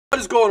What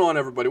is going on,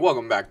 everybody?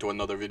 Welcome back to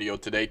another video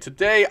today.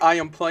 Today I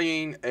am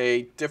playing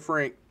a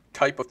different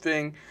type of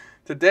thing.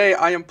 Today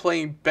I am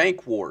playing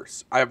Bank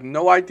Wars. I have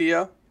no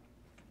idea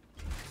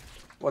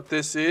what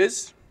this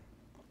is.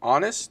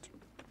 Honest.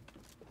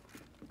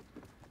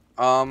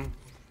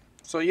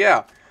 So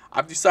yeah,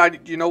 I've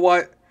decided, you know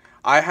what?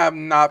 I have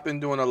not been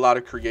doing a lot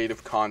of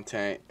creative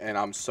content, and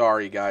I'm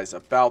sorry guys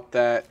about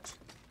that.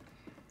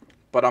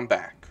 But I'm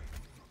back.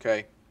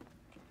 Okay?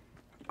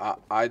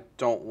 I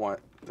don't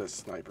want this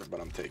sniper,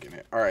 but I'm taking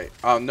it. Alright,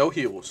 no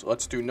heals.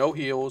 Let's do no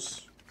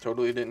heals.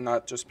 Totally did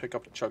not just pick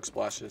up chug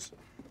splashes.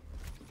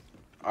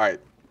 Alright.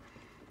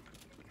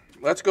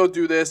 Let's go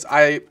do this.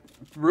 I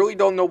really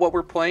don't know what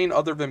we're playing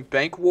other than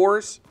Bank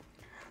Wars.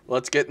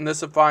 Let's get in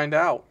this and find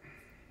out.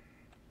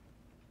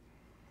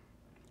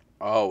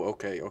 Oh,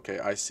 okay,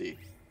 I see.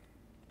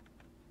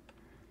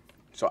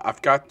 So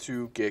I've got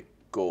to get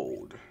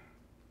gold.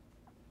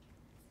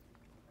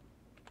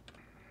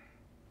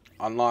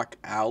 Unlock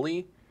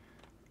alley.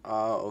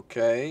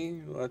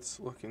 Okay, let's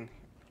look in.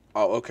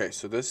 Oh, okay,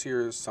 so this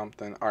here is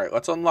something. Alright,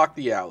 let's unlock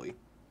the alley.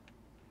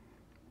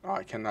 Oh,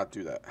 I cannot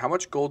do that. How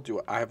much gold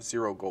do I have?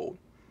 0 gold.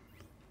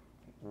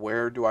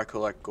 Where do I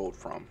collect gold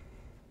from?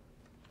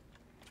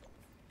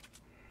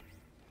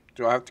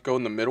 Do I have to go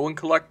in the middle and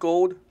collect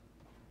gold?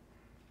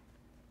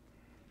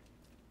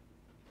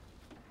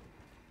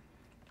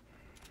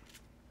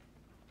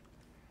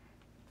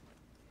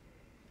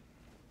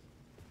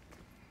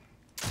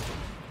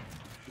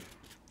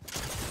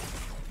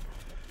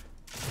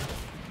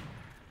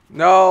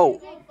 No!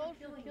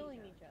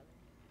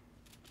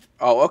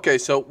 Oh, okay,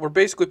 so we're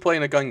basically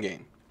playing a gun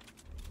game.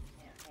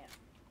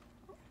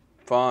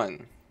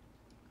 Fun.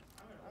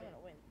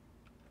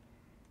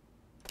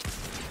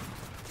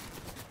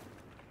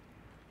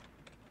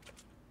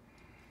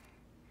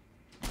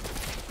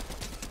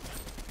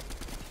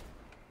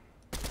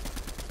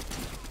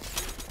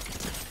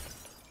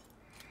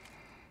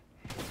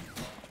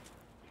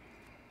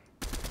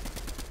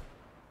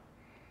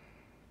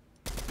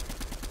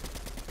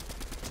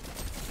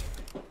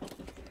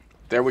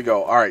 There we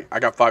go. Alright, I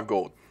got 5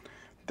 gold.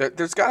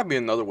 There's got to be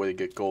another way to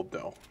get gold,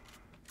 though.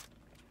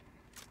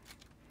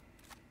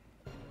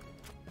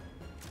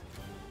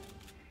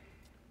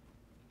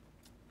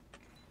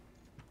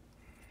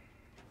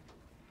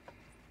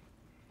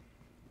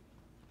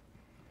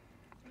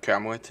 Okay,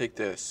 I'm going to take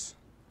this.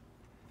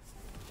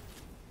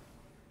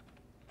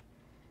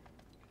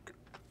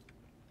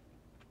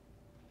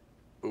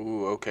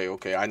 Ooh,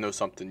 okay. I know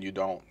something you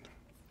don't.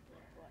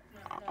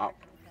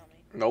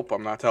 Nope,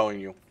 I'm not telling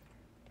you.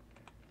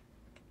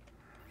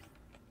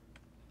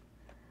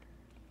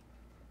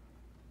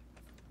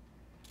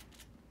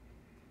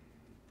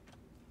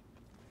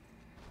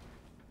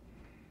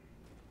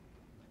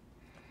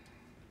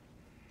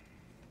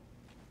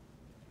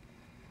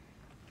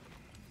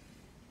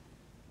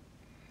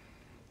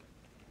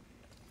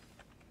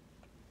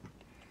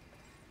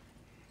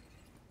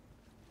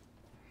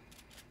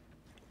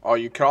 Oh,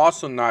 you can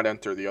also not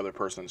enter the other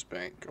person's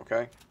bank,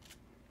 okay?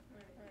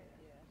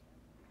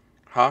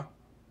 Huh?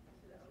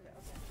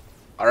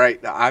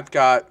 Alright, I've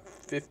got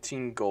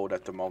 15 gold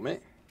at the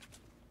moment.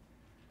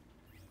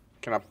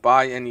 Can I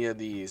buy any of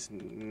these?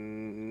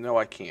 No,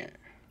 I can't.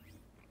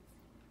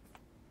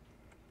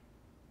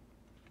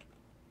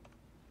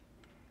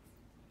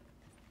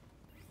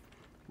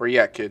 Where you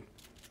at, kid?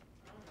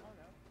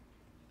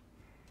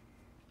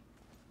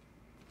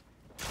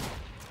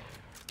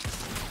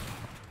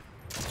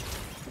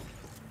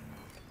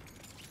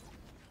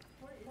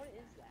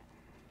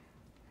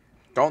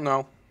 Don't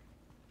know.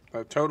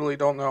 I totally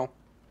don't know.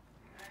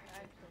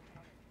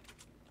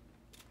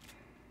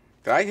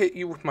 Did I hit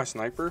you with my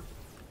sniper?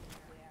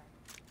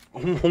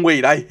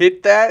 Wait, I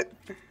hit that?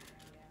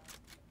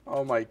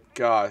 Oh my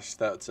gosh,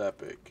 that's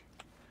epic.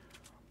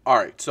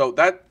 Alright, so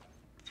that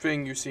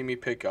thing you see me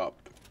pick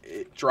up,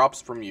 it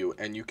drops from you,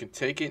 and you can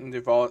take it and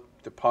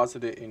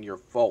deposit it in your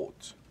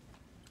vault.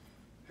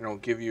 And it'll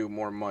give you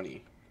more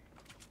money.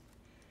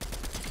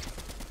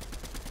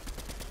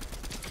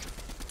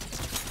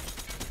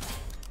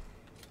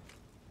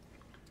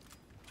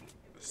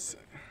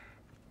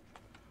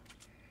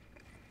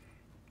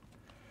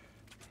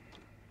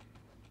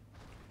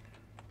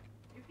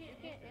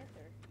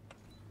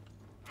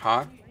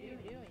 Huh?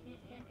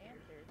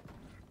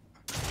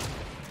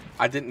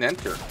 I didn't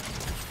enter.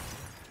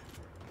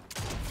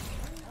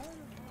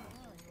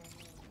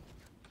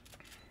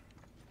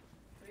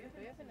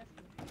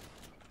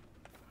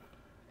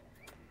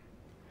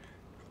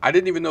 I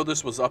didn't even know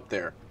this was up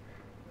there.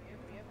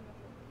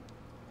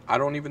 I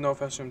don't even know if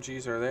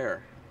SMGs are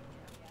there.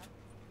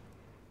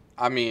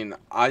 I mean,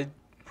 I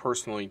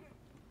personally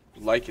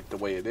like it the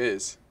way it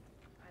is.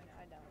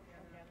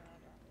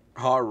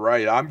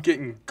 Alright, I'm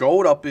getting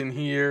gold up in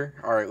here.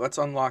 Alright, let's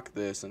unlock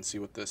this and see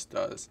what this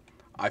does.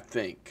 I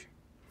think.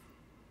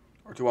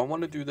 Or do I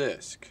want to do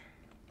this?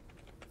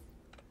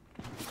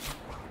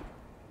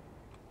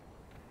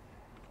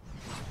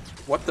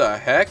 What the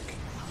heck?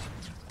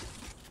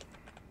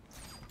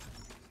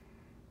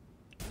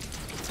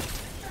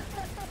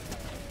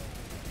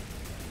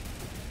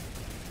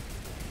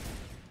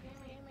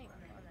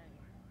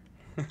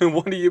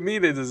 What do you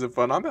mean it isn't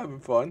fun? I'm having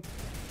fun.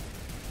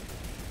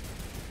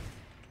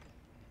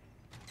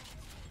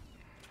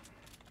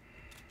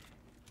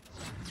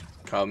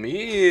 Come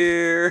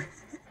here.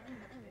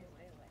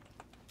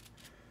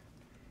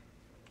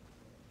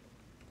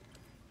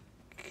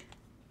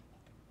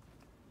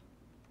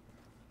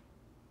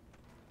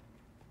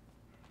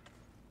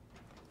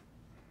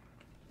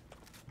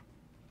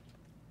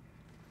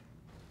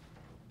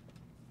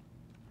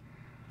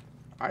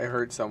 I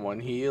heard someone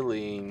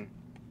healing.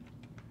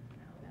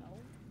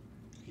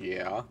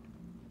 Yeah.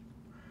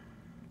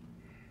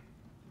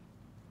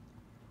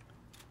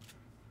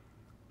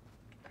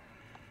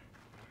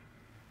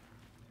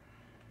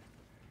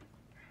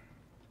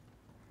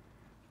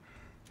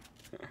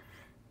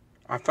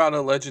 I found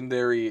a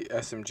legendary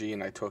SMG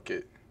and I took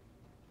it.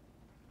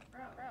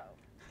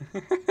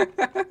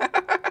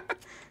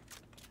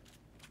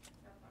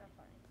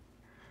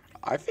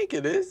 I think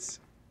it is.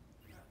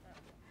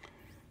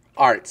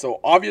 Alright, so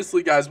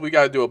obviously, guys, we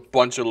gotta do a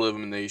bunch of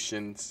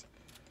eliminations.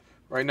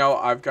 Right now,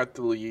 I've got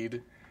the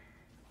lead.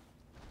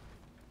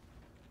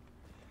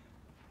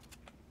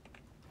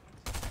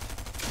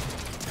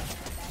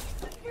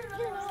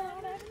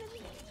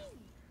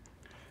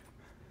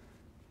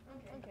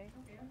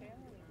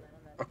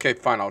 Okay,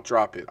 fine, I'll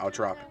drop it. I'll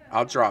drop it.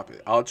 I'll drop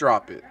it. I'll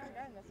drop it.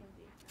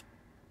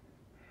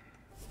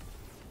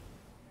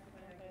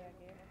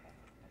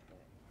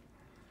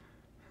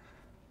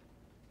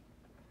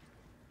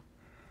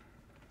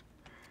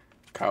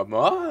 Come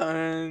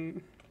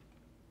on.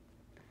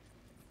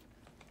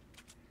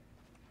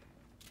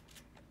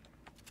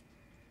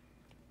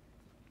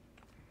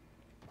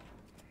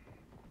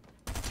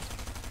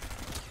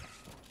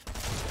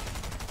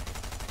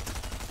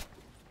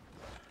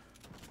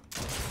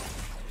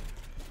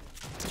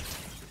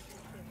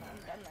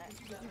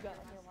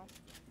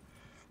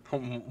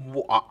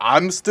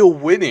 I'm still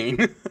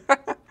winning.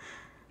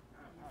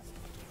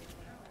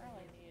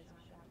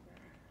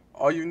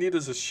 All you need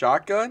is a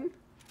shotgun?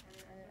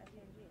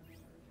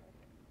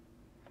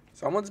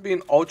 Someone's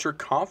being ultra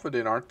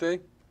confident, aren't they?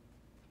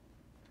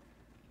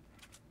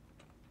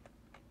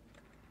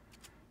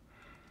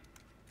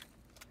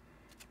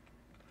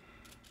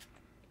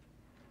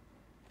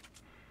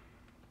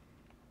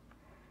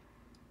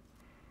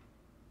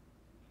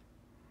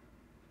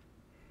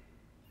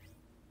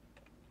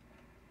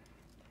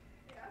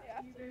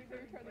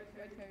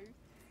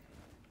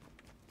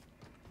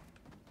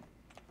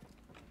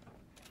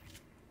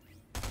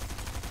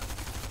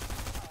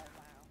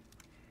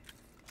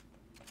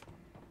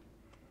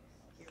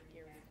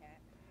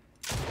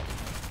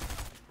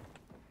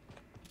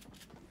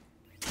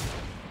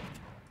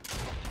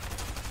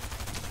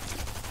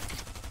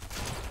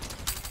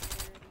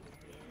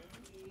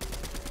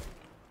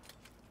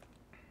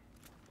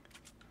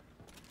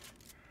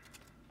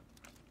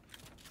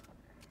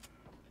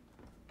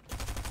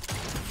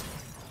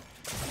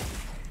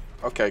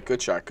 Okay,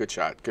 good shot, good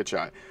shot, good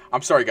shot.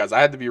 I'm sorry, guys.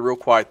 I had to be real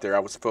quiet there. I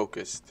was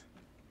focused.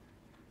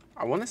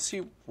 I want to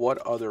see what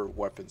other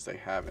weapons they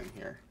have in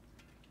here.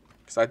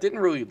 Because I didn't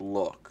really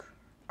look.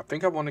 I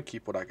think I want to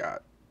keep what I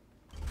got.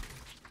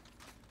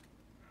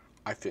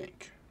 I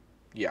think.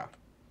 Yeah.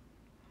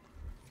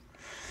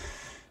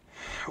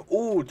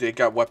 Ooh, they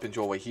got weapons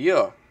over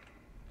here.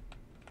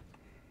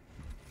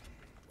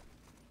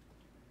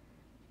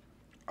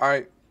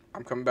 Alright,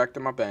 I'm coming back to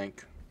my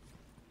bank.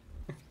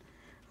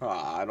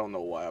 I don't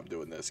know why I'm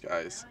doing this,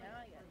 guys.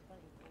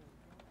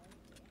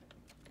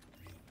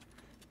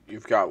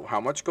 You've got how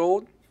much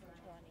gold?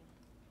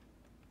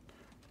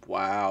 20.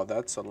 Wow,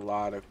 that's a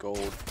lot of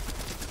gold.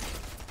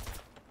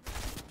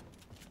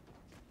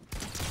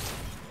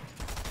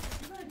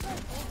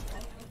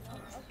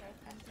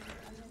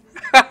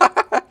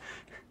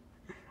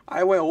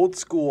 I went old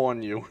school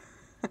on you.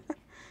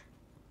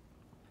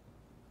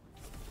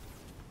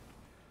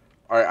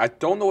 Alright, I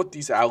don't know what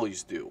these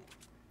alleys do.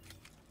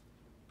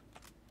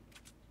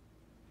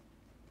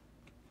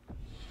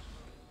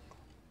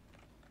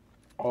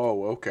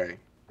 Oh, okay.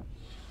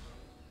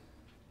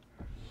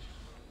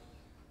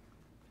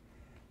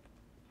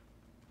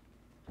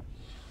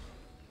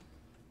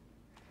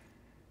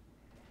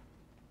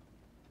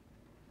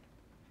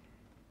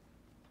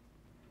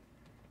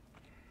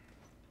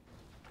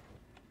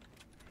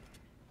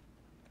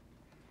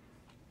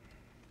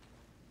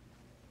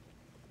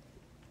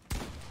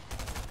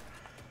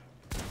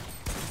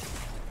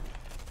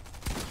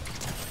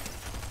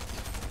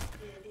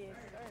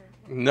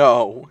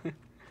 No.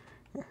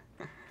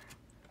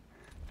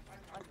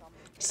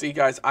 See,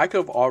 guys, I could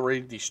have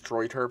already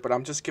destroyed her, but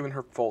I'm just giving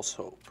her false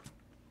hope.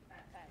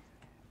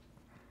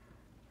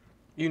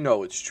 You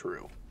know it's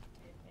true.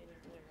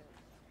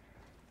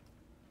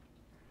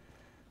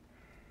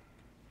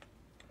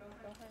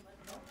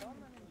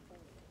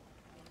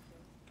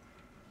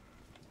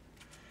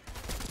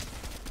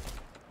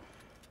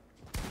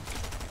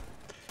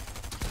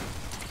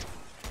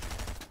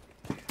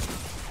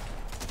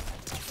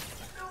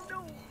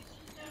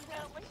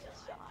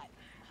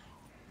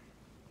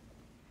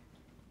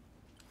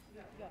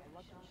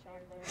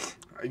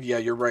 Yeah,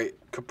 you're right.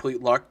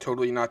 Complete luck,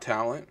 totally not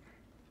talent.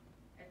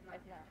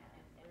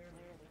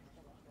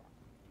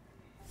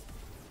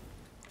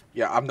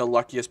 Yeah, I'm the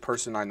luckiest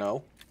person I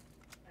know.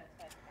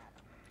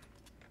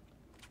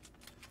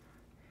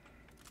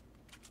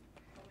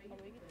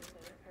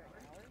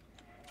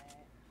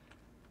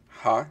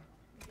 Huh?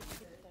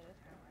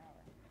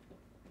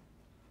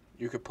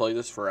 You could play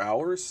this for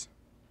hours?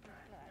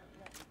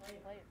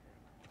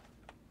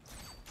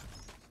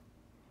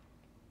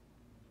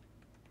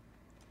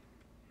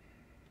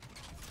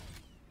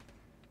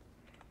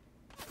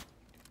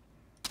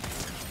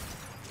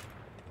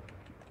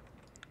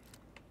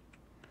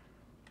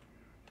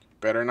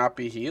 Better not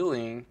be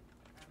healing.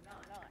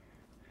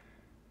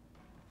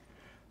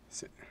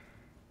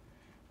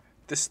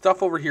 This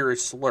stuff over here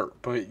is slurp,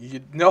 but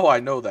you know I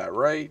know that,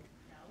 right?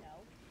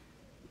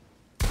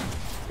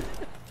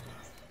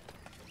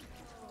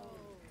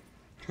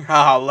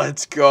 Ah,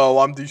 let's go.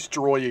 I'm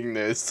destroying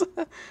this.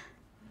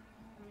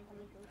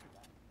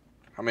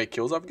 How many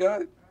kills I've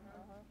got?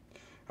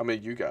 How many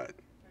you got?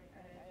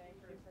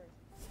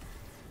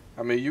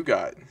 How many you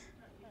got?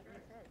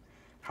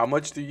 How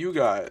much do you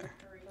got?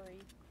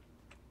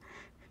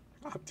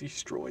 I'm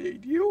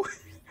destroying you.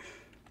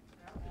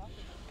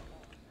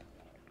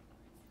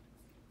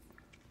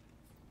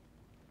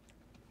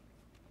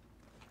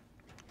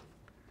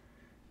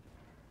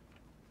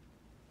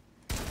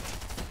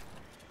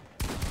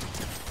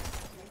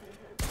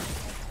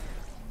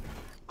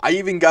 I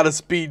even got a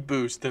speed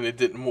boost and it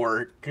didn't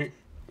work.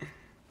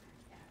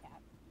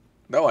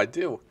 No, I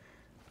do.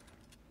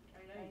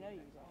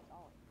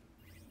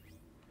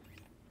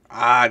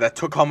 Ah, that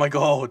took all my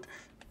gold.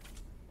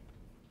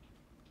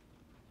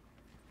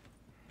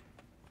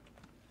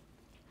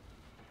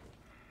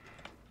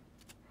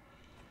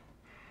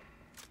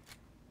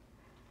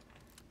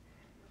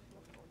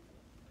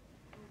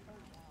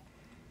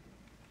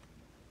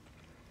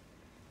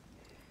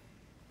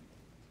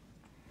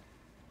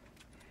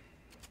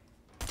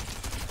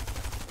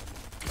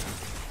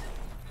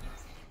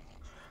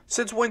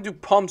 Since when do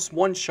pumps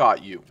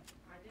one-shot you?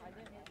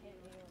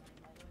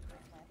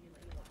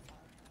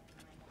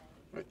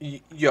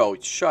 Yo,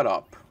 shut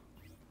up.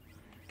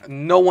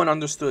 No one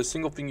understood a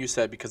single thing you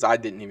said because I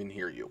didn't even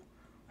hear you.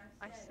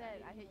 I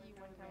said I hit you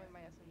one time with my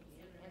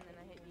SMG, and then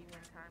I hit you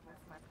one time with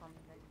my pump,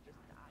 and then you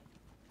just died.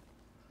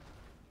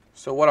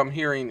 So what I'm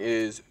hearing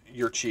is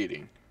you're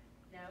cheating.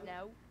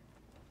 No.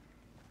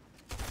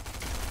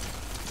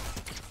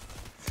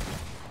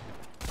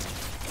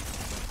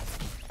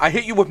 I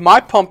hit you with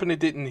my pump and it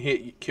didn't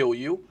kill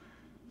you.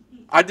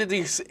 I did the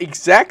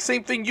exact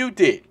same thing you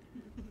did.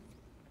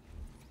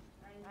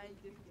 I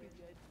did too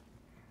good.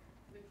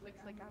 Looks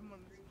like I'm on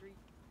the streak.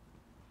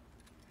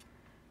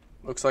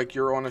 Looks like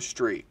you're on a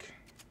streak.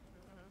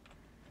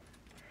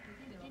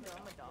 Did you know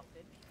I'm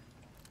adopted?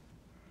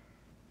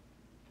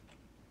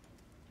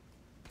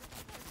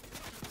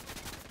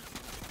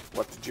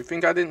 What, did you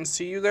think I didn't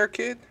see you there,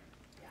 kid?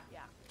 Yeah.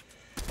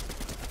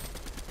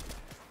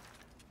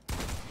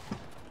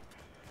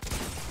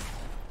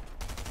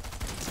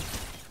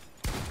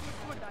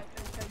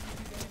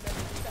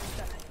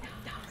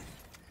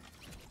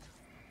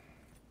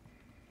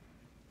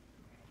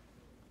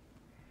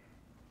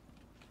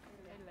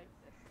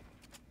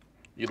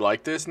 You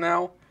like this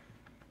now?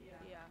 Yeah.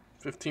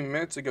 15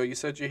 minutes ago you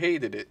said you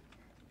hated it.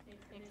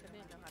 Thanks, I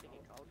didn't know how to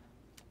get called.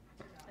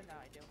 And now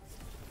I do.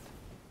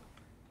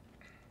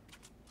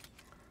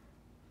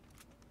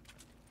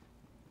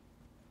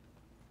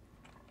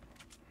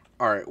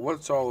 Alright,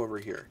 what's all over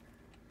here?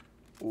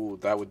 Ooh,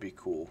 that would be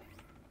cool.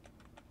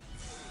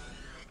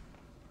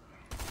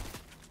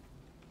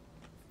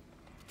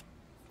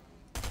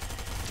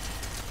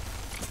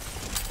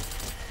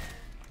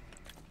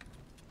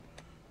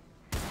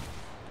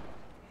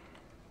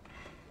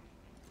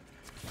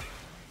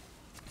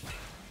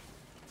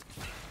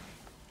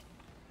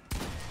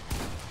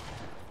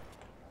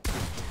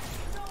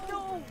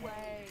 No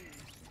way!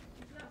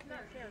 It's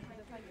not fair, because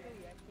if I kill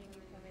you, I can't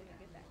even come in and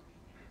get that.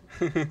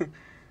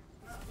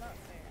 It's not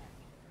fair.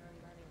 I'm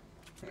not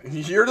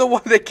even... You're the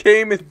one that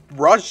came and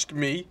rushed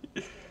me.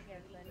 Yes, I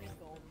need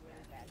gold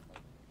really badly.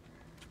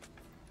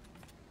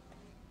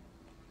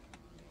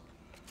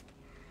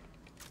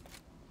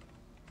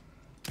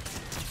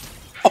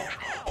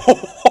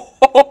 Oh.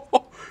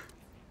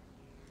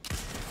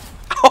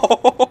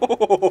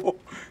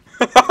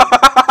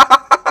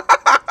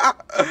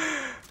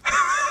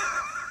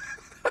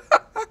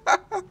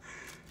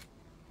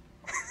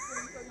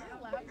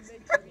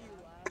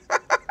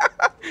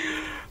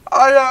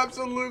 I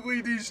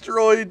absolutely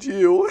destroyed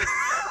you.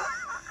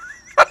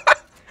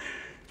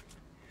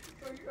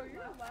 So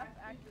your laugh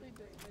actually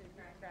just made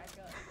me crack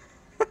up.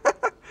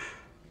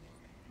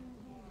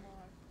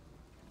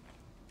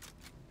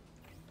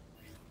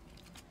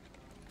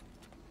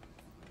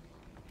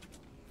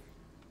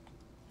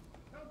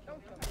 Don't come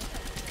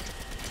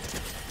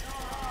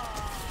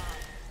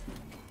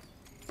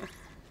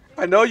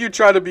I know you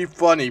try to be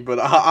funny, but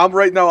I'm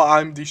right now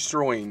I'm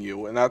destroying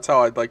you, and that's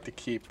how I'd like to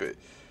keep it.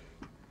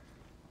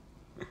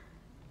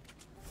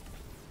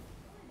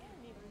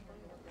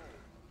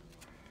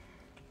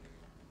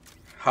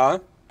 Huh?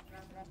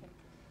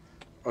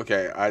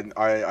 Okay,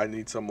 I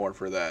need some more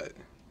for that.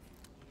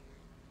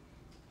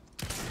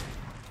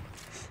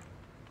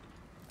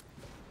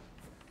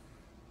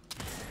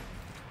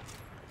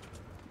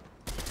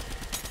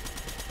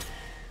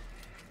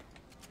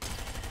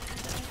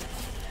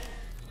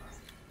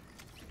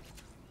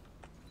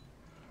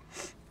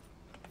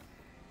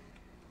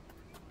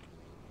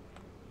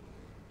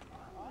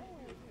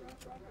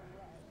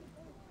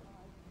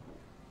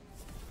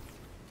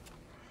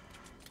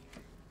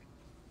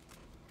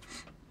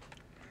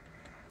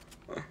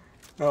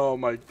 Oh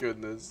my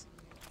goodness.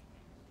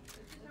 This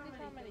is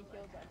how many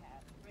kills I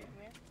have. Come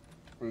here.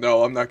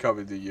 No, I'm not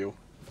coming to you.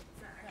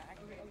 No,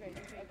 actually, okay,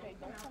 okay,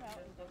 don't come out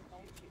and just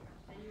don't shoot.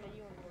 Say you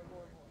on the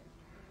scoreboard.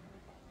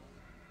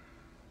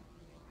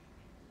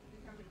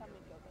 Let me find you. This is how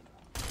many kills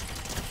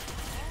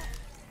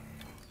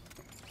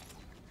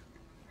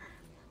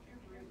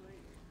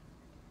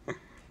I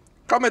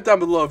got. Comment down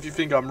below if you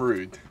think I'm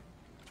rude.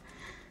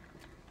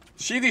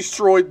 She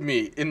destroyed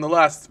me in the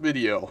last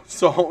video,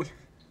 so... Okay,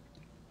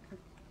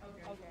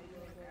 you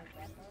wanna go like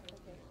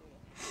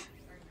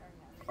that?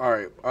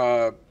 Okay,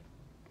 Alright,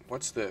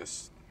 what's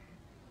this?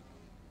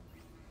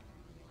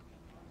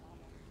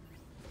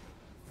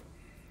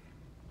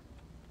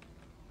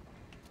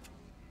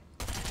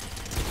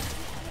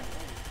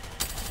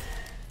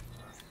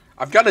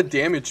 I've got a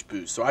damage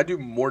boost, so I do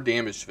more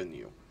damage than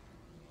you.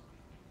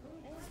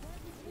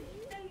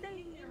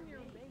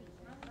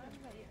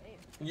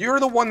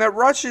 You're the one that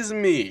rushes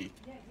me.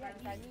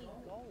 I need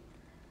gold.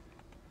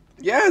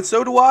 Yeah,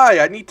 so do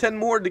I. I need 10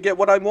 more to get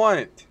what I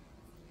want.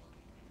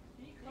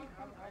 I'm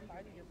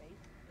outside of your base.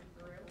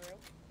 For real?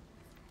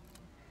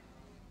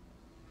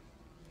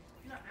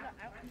 No,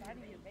 outside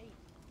of your base.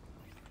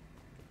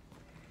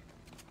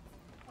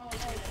 Oh, so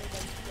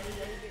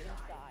then you get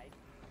inside.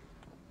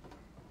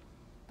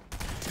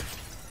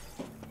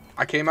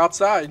 I came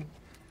outside.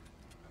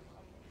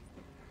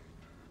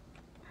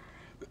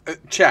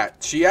 Chat,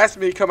 she asked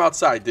me to come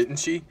outside, didn't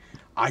she?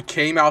 I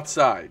came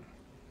outside.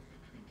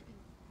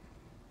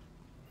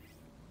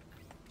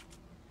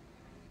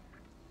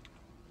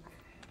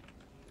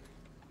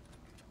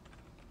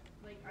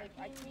 Like,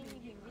 I can't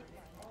even get mine.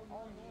 All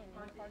knowing when you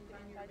parked it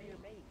inside of your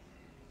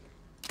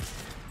base.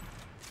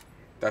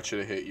 That should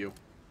have hit you.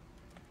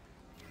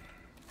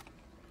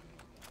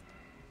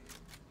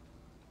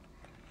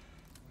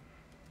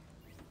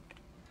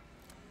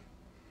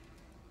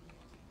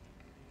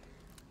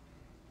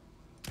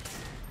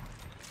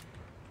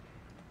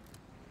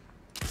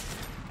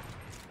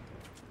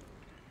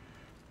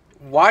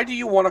 Why do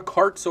you want a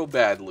cart so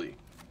badly?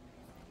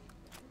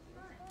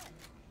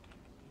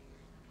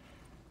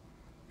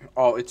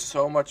 Oh, it's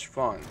so much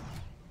fun.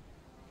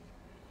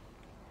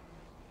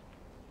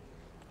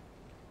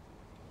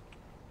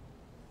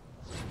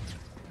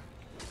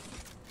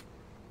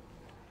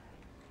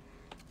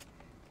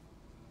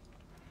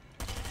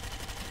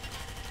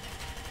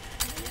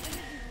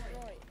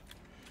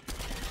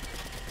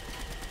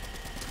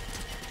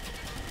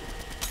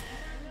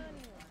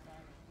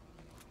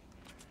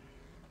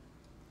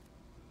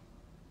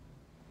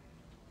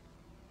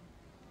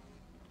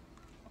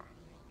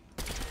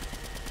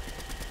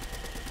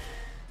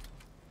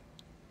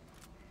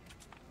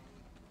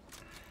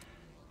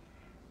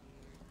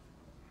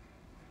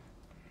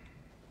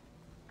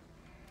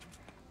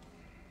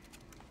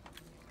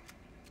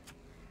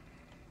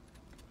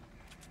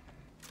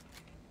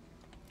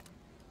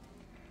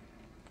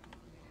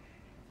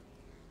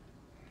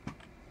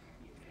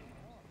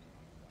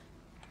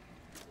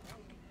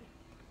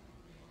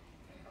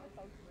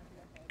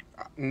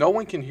 No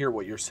one can hear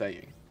what you're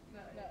saying. No,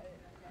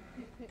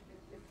 it's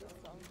a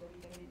song from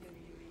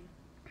WWE.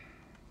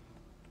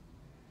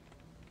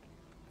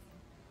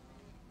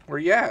 Where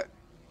you at?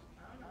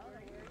 I don't know,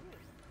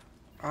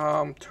 where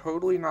are you?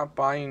 Totally not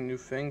buying new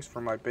things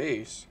for my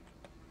base.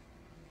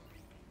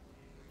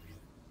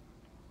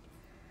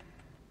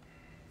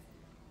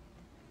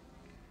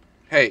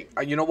 Hey,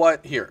 you know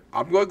what? Here,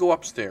 I'm going to go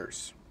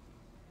upstairs.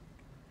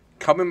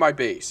 Come in my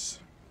base.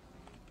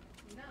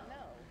 No.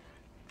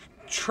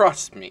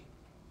 Trust me.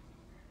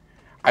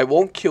 I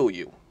won't kill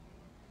you.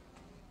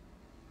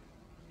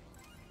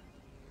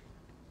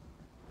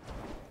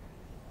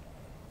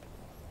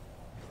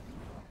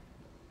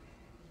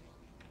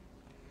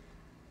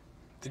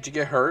 Did you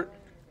get hurt?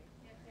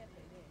 Yes,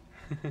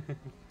 I did.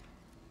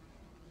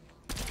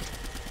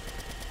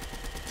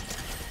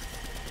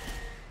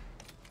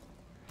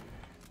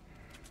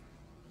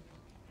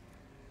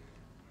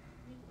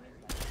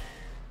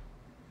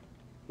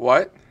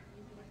 What?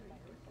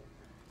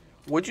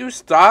 Would you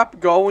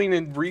stop going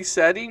and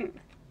resetting?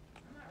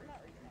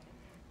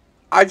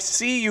 I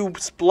see you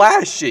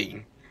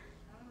splashing.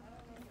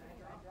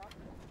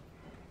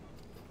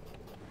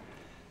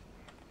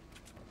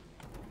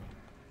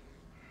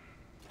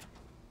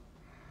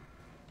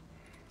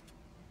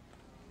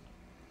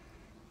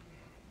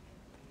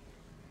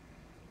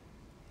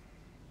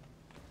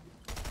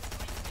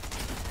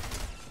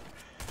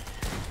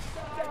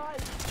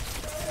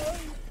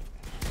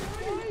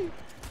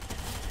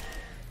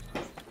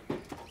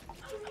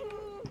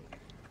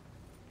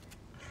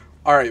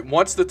 Alright,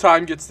 once the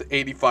time gets to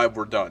 85,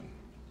 we're done.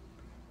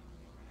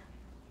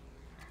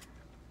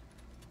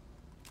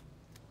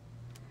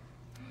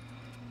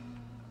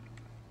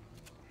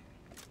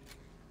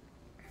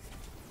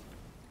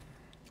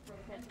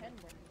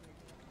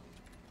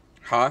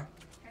 Huh?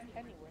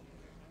 Pennyworth.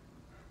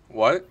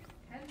 What?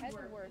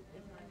 Pennyworth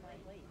is in my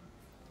place.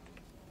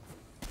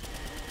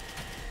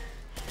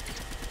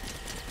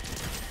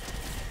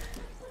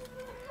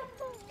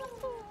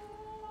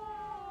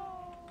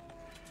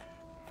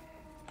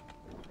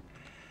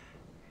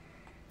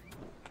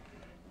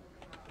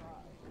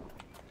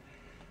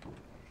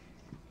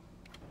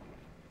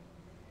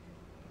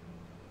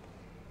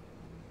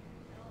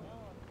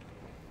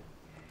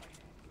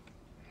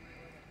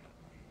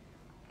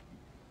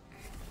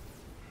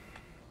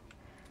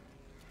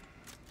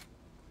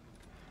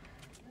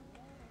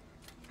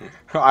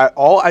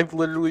 All I've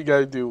literally got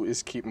to do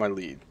is keep my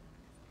lead.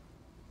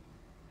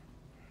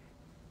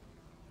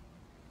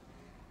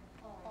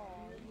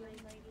 Oh, you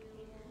might be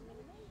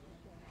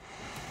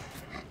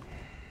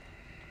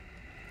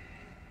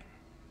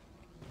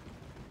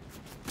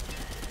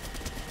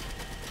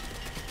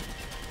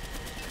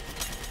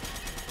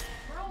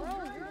Bro,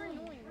 you're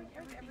annoying. You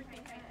break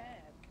everything I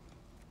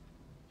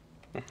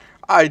have.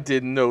 I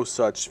did no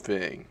such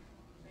thing.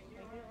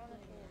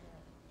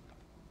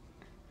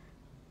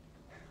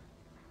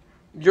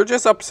 You're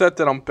just upset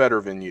that I'm better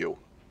than you.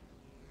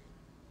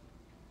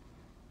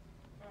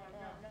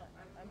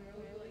 I'm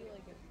really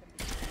like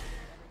accepting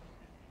everything.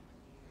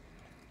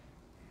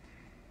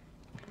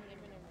 Even in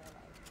real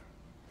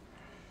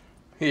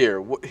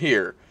life.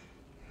 Here.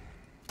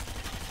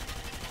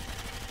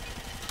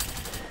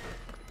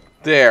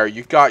 There,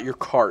 you got your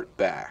cart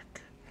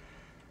back.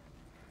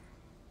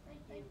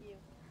 Thank you.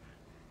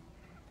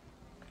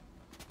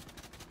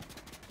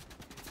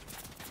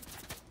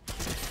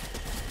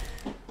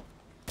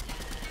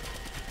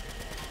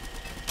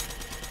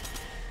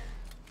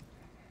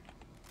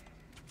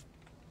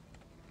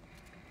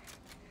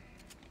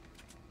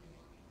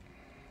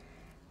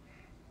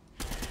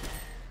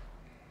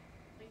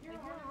 You're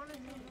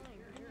honestly annoying.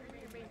 You're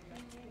basically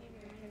can't even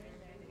come in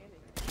there and get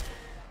it.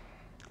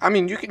 I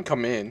mean, you can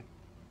come in.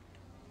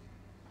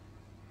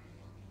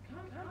 Come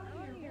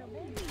out of here,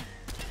 baby.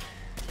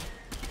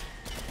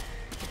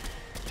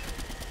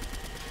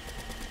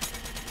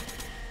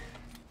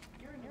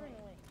 You're annoying.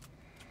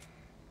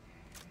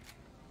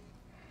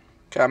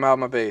 Okay, I'm out of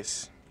my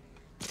base.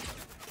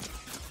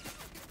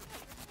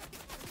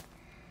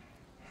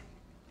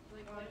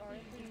 Like, honestly,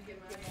 you get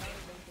mad at me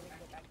and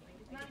get back in.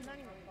 It's not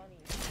even funny.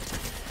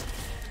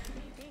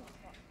 Being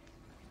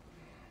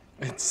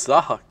sucks. It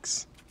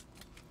sucks.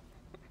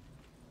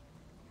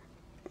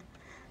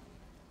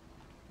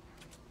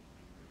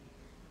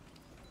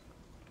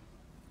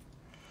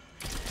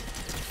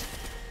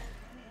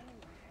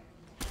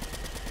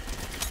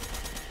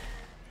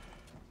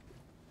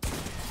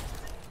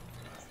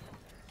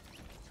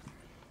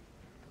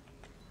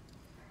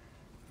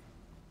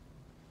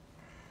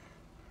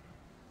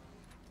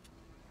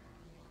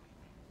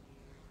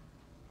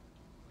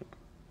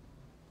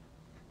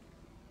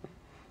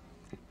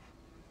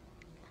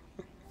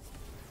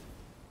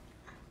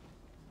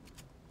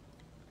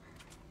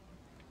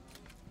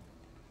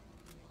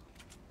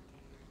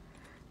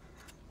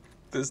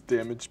 This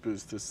damage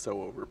boost is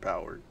so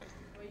overpowered.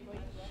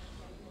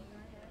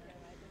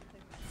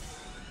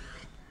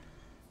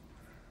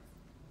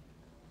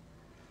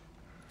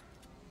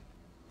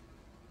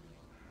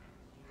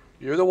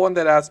 You're the one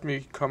that asked me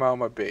to come out of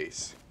my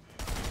base.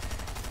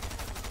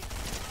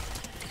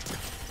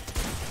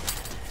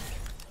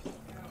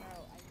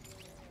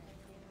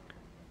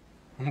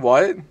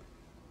 What?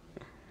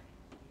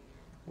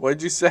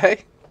 What'd you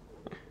say?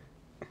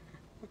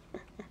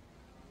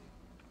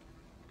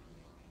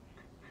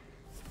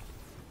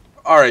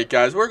 Alright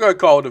guys, we're gonna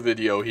call it a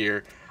video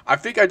here. I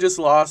think I just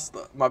lost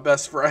my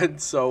best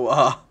friend,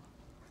 so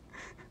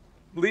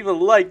leave a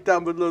like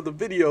down below the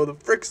video to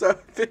fix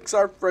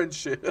our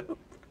friendship.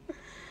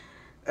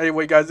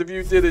 Anyway guys, if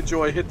you did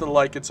enjoy, hit the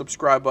like and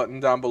subscribe button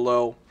down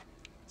below.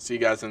 See you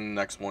guys in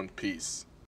the next one. Peace.